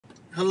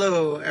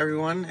Hello,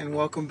 everyone, and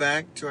welcome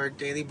back to our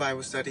daily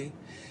Bible study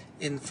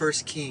in 1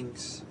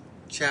 Kings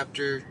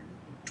chapter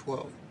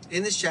 12.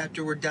 In this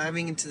chapter, we're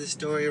diving into the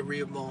story of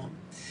Rehoboam,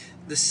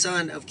 the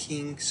son of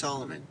King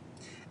Solomon.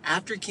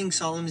 After King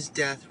Solomon's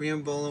death,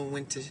 Rehoboam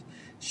went to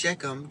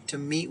Shechem to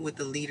meet with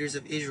the leaders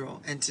of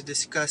Israel and to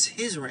discuss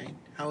his reign.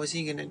 How is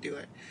he going to do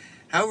it?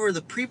 However,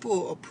 the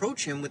people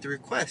approach him with a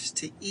request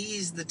to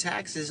ease the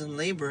taxes and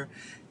labor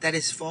that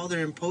his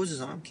father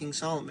imposes on King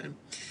Solomon.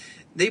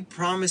 They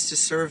promised to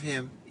serve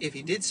him if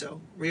he did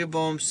so.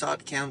 Rehoboam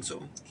sought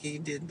counsel. He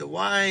did the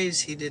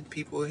wise, he did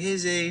people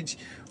his age.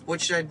 What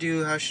should I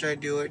do? How should I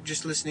do it?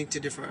 Just listening to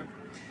different.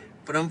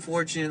 But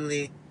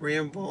unfortunately,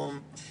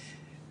 Rehoboam,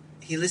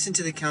 he listened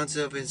to the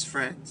counsel of his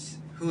friends,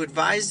 who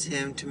advised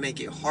him to make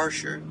it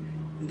harsher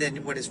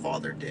than what his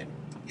father did.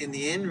 In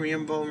the end,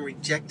 Rehoboam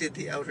rejected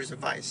the elders'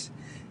 advice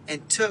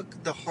and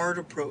took the hard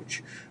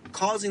approach,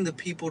 causing the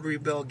people to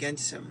rebel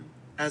against him.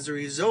 As a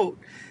result,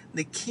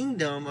 the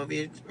kingdom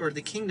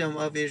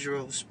of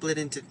Israel split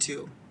into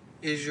two.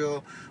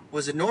 Israel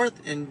was the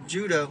north and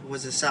Judah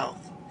was the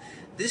south.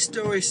 This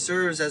story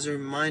serves as a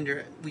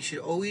reminder we should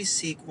always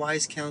seek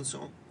wise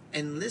counsel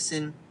and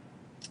listen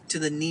to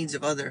the needs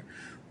of others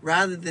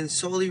rather than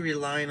solely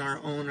rely on our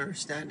own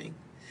understanding.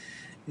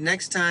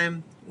 Next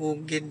time we'll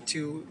get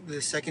into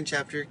the second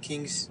chapter,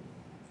 Kings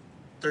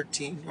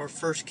 13 or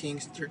 1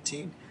 Kings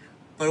 13.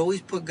 But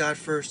always put God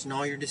first in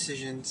all your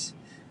decisions.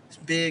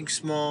 Big,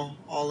 small,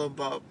 all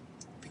above,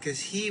 because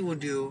He will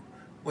do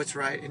what's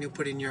right and He'll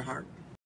put it in your heart.